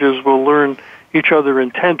messages we'll learn each other's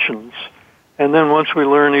intentions. And then once we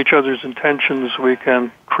learn each other's intentions, we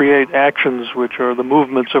can create actions, which are the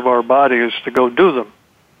movements of our bodies to go do them.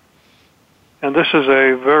 And this is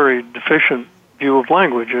a very deficient view of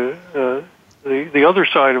language. The other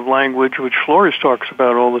side of language, which Flores talks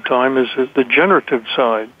about all the time, is the generative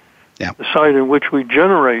side, the side in which we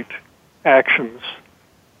generate actions.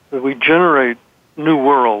 We generate new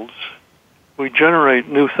worlds. We generate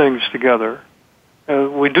new things together.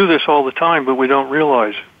 We do this all the time, but we don't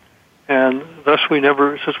realize it. And thus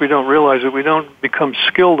since we don't realize it, we don't become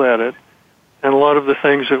skilled at it. And a lot of the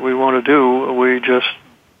things that we want to do, we just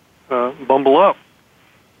bumble up.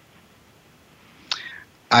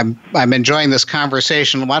 I'm enjoying this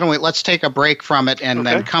conversation. Why don't let's take a break from it and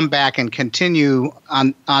then come back and continue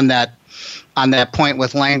on that point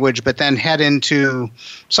with language, but then head into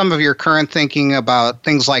some of your current thinking about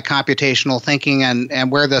things like computational thinking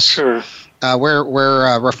and where this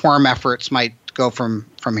where reform efforts might go from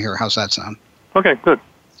here. How's that sound? Okay, good.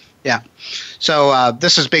 Yeah. So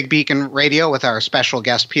this is Big Beacon Radio with our special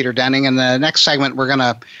guest Peter Denning. In the next segment, we're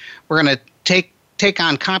gonna take take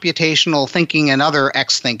on computational thinking and other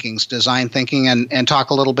X thinkings, design thinking, and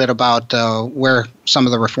talk a little bit about where some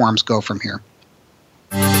of the reforms go from here.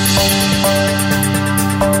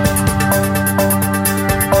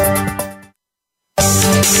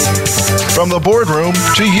 From the boardroom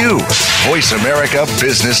to you, Voice America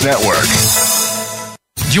Business Network.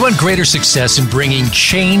 Do you want greater success in bringing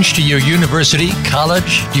change to your university,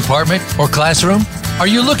 college, department, or classroom? Are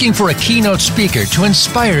you looking for a keynote speaker to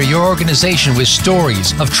inspire your organization with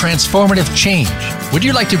stories of transformative change? Would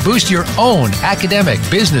you like to boost your own academic,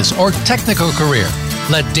 business, or technical career?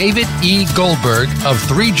 Let David E. Goldberg of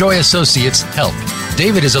Three Joy Associates help.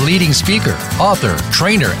 David is a leading speaker, author,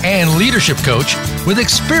 trainer, and leadership coach with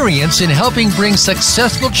experience in helping bring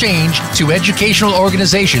successful change to educational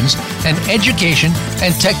organizations and education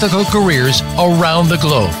and technical careers around the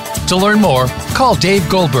globe. To learn more, call Dave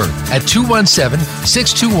Goldberg at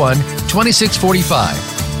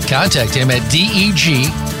 217-621-2645. Contact him at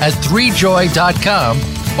deg@3joy.com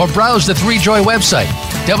or browse the 3Joy website,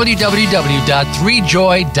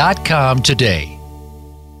 www.3joy.com today.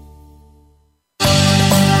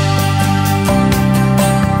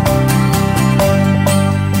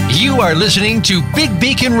 You are listening to Big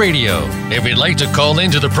Beacon Radio. If you'd like to call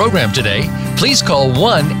into the program today, please call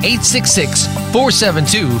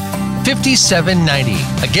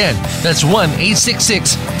 1-866-472-5790. Again, that's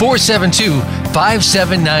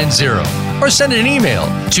 1-866-472-5790. Or send an email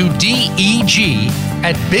to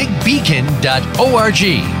deg@bigbeacon.org.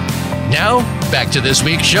 Now, back to this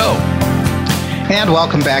week's show. And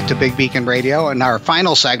welcome back to Big Beacon Radio. And our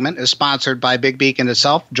final segment is sponsored by Big Beacon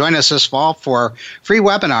itself. Join us this fall for free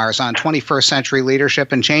webinars on 21st century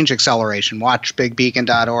leadership and change acceleration. Watch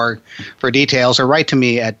bigbeacon.org for details, or write to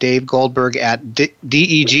me at Dave Goldberg at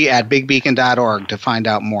deg@bigbeacon.org to find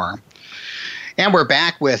out more. And we're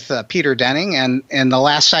back with Peter Denning. And in the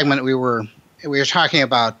last segment, we were talking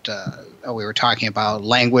about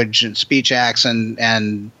language and speech acts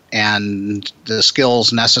and the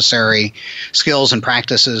skills and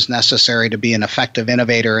practices necessary to be an effective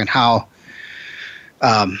innovator, and how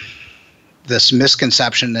this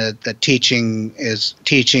misconception that teaching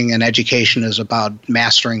and education is about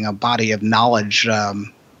mastering a body of knowledge,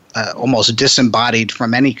 almost disembodied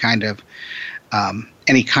from any kind of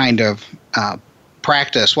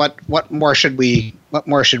practice. What more should we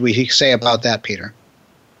say about that, Peter?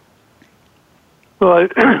 Well,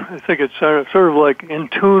 I think it's sort of like in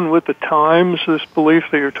tune with the times, this belief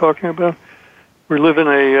that you're talking about. We live in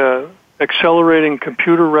a accelerating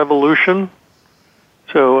computer revolution.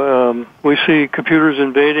 So we see computers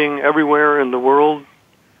invading everywhere in the world.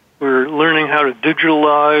 We're learning how to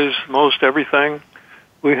digitalize most everything.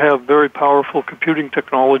 We have very powerful computing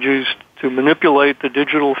technologies to manipulate the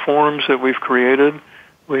digital forms that we've created.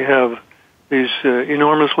 We have these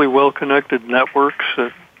enormously well-connected networks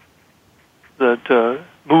that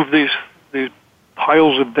move these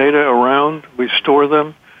piles of data around. We store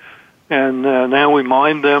them, and now we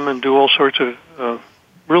mine them and do all sorts of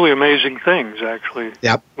really amazing things, actually.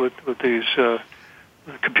 Yep. With these the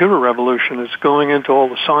computer revolution. It's going into all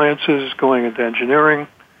the sciences, going into engineering,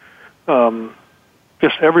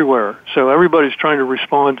 just everywhere. So everybody's trying to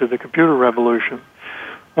respond to the computer revolution.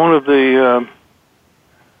 One of the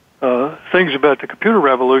things about the computer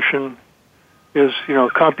revolution is,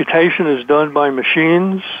 computation is done by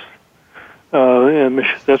machines, and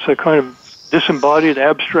that's a kind of disembodied,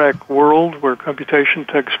 abstract world where computation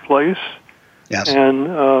takes place. Yes. And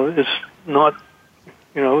it's not,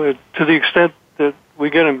 to the extent that we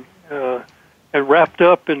get wrapped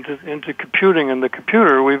up into computing and the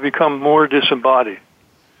computer, we become more disembodied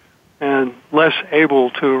and less able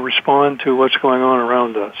to respond to what's going on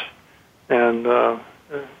around us, and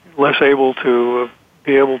less able to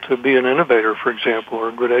be an innovator, for example, or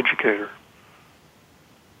a good educator.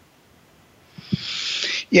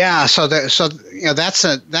 Yeah,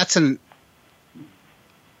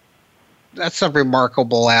 that's a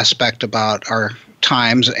remarkable aspect about our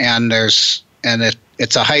times, and it's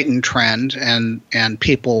a heightened trend, and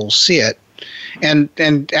people see it. And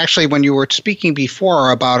actually, when you were speaking before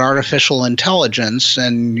about artificial intelligence,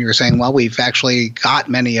 and you were saying, well, we've actually got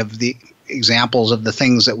many of the examples of the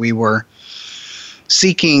things that we were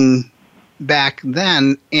seeking back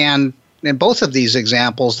then, and both of these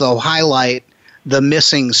examples, though, highlight the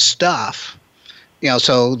missing stuff.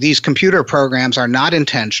 So these computer programs are not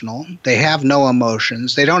intentional. They have no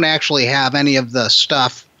emotions. They don't actually have any of the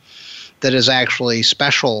stuff that is actually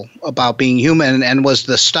special about being human, and was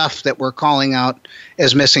the stuff that we're calling out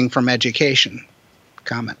as missing from education.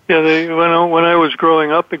 Comment. Yeah, when I was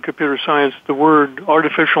growing up in computer science, the word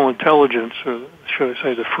artificial intelligence, or should I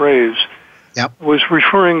say the phrase, was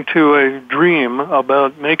referring to a dream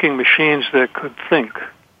about making machines that could think.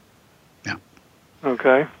 Yeah.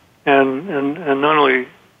 Okay? And not only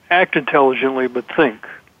act intelligently, but think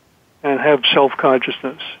and have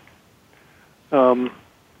self-consciousness.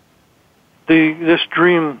 This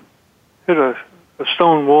dream hit a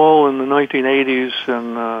stone wall in the 1980s,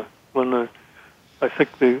 and when I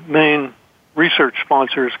think the main research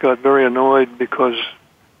sponsors got very annoyed because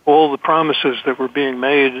all the promises that were being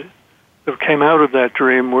made that came out of that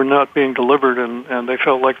dream were not being delivered, and they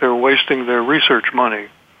felt like they were wasting their research money.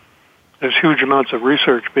 There's huge amounts of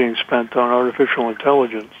research being spent on artificial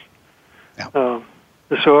intelligence. Yeah.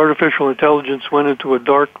 So artificial intelligence went into a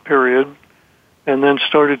dark period and then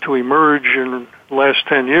started to emerge in the last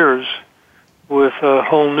 10 years with a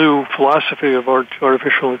whole new philosophy of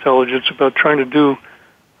artificial intelligence about trying to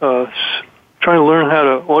learn how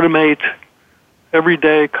to automate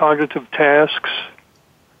everyday cognitive tasks.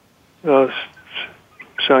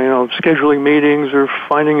 Scheduling meetings or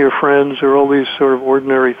finding your friends or all these sort of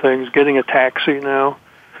ordinary things, getting a taxi now.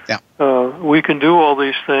 Yeah. We can do all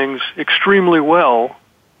these things extremely well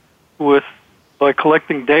by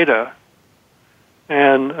collecting data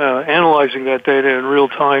and analyzing that data in real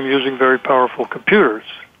time using very powerful computers.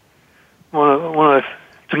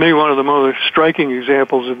 To me, one of the most striking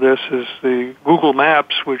examples of this is the Google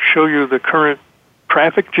Maps, which show you the current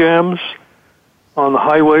traffic jams on the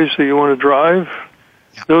highways that you want to drive.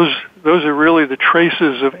 Yeah. Those are really the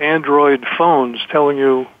traces of Android phones telling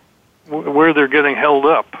you where they're getting held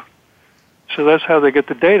up. So that's how they get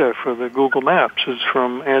the data for the Google Maps, is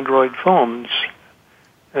from Android phones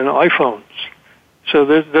and iPhones. So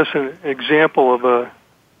that's an example of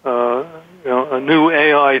a new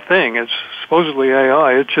AI thing. It's supposedly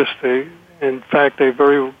AI. It's just in fact, a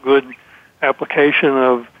very good application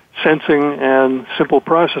of sensing and simple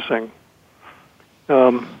processing.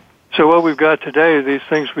 So what we've got today, these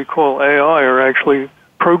things we call AI, are actually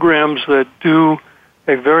programs that do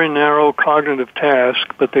a very narrow cognitive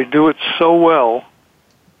task, but they do it so well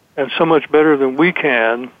and so much better than we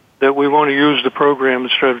can that we want to use the program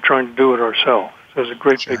instead of trying to do it ourselves. There's a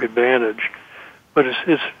great big advantage. But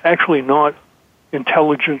it's actually not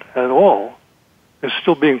intelligent at all. It's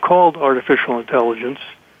still being called artificial intelligence,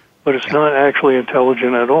 but it's not actually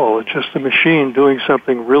intelligent at all. It's just a machine doing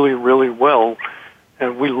something really, really well,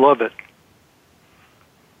 and we love it.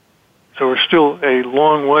 So we're still a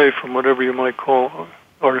long way from whatever you might call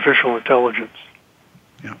artificial intelligence.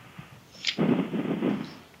 Yeah.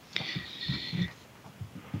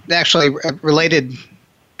 Actually, related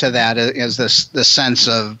to that is this sense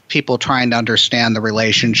of people trying to understand the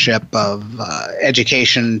relationship of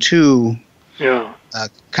education to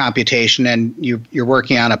computation, and you're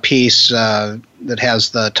working on a piece that has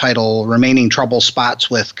the title "Remaining Trouble Spots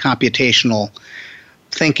with Computational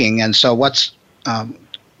Thinking." And so, what's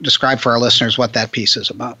describe for our listeners what that piece is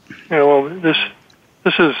about? Yeah, well, this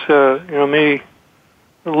is me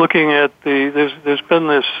looking at there's been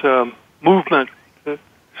this movement.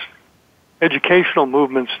 Educational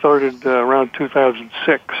movement started around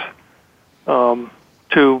 2006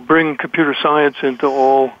 to bring computer science into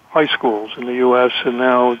all high schools in the U.S., and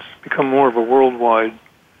now it's become more of a worldwide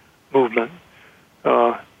movement.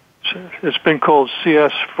 It's been called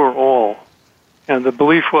CS for All, and the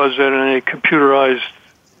belief was that in a computerized,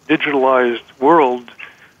 digitalized world,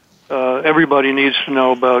 everybody needs to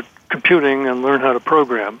know about computing and learn how to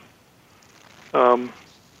program.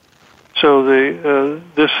 So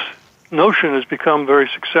this notion has become very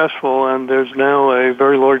successful, and there's now a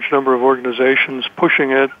very large number of organizations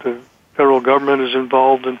pushing it. The federal government is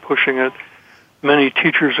involved in pushing it. Many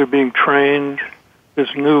teachers are being trained.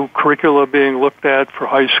 There's new curricula being looked at for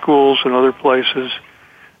high schools and other places.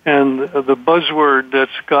 And the buzzword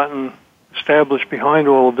that's gotten established behind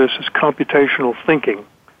all of this is computational thinking.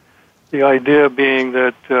 The idea being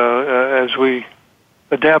that as we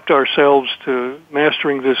adapt ourselves to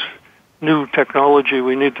mastering this new technology,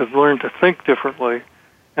 we need to learn to think differently,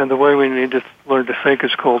 and the way we need to learn to think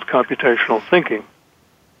is called computational thinking.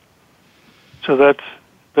 So that's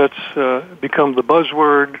become the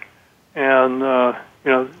buzzword, and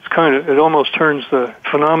it almost turns the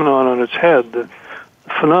phenomenon on its head. The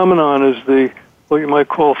phenomenon is what you might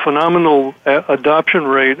call phenomenal adoption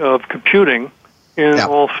rate of computing in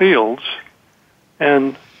all fields,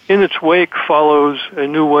 and in its wake follows a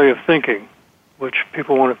new way of thinking, which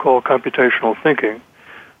people want to call computational thinking.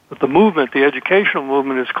 But the educational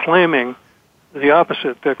movement, is claiming the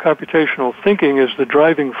opposite, that computational thinking is the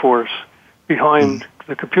driving force behind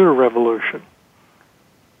the computer revolution.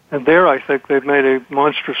 And there, I think they've made a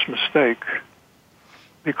monstrous mistake,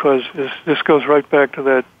 because this goes right back to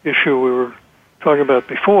that issue we were talking about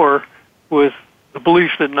before, with the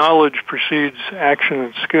belief that knowledge precedes action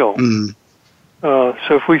and skill. So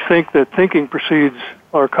if we think that thinking precedes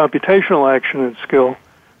our computational action and skill,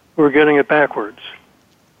 we're getting it backwards.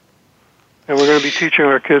 And we're going to be teaching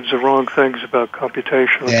our kids the wrong things about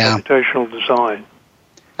computation and computational design.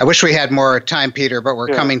 I wish we had more time, Peter, but we're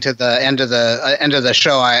coming to the end of the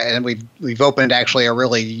show, and we've opened actually a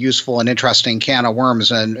really useful and interesting can of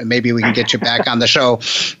worms, and maybe we can get you back on the show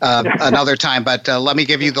another time. But let me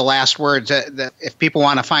give you the last words. If people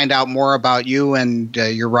want to find out more about you and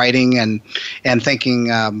your writing and thinking,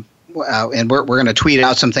 and we're going to tweet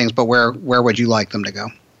out some things, but where would you like them to go?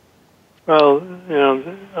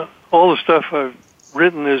 Well, all the stuff I've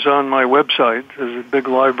written is on my website. There's a big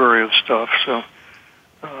library of stuff, so.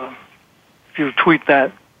 If you tweet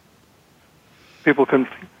that, people can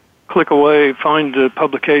click away, find the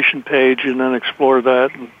publication page, and then explore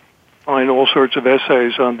that and find all sorts of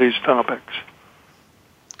essays on these topics.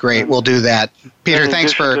 Great, we'll do that. Peter,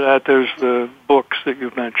 thanks for that. There's the books that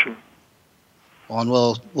you've mentioned. Well, and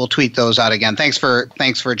we'll tweet those out again. Thanks for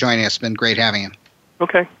joining us. It's been great having you.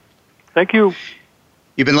 Okay, thank you.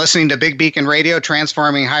 You've been listening to Big Beacon Radio,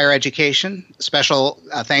 Transforming Higher Education. Special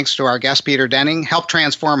thanks to our guest, Peter Denning. Help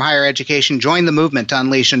transform higher education. Join the movement to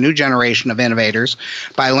unleash a new generation of innovators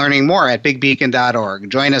by learning more at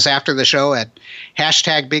bigbeacon.org. Join us after the show at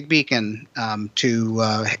 #BigBeacon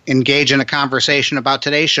to engage in a conversation about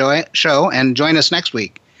today's show, and join us next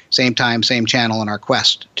week. Same time, same channel in our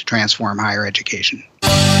quest to transform higher education.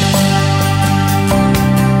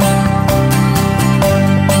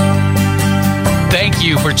 Thank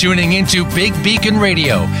you for tuning into Big Beacon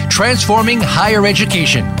Radio, Transforming Higher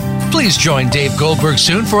Education. Please join Dave Goldberg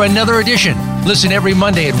soon for another edition. Listen every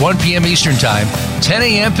Monday at 1 p.m. Eastern Time, 10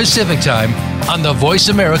 a.m. Pacific Time on the Voice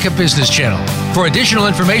America Business Channel. For additional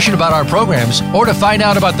information about our programs or to find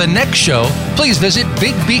out about the next show, please visit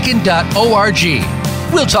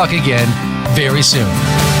bigbeacon.org. We'll talk again very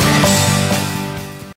soon.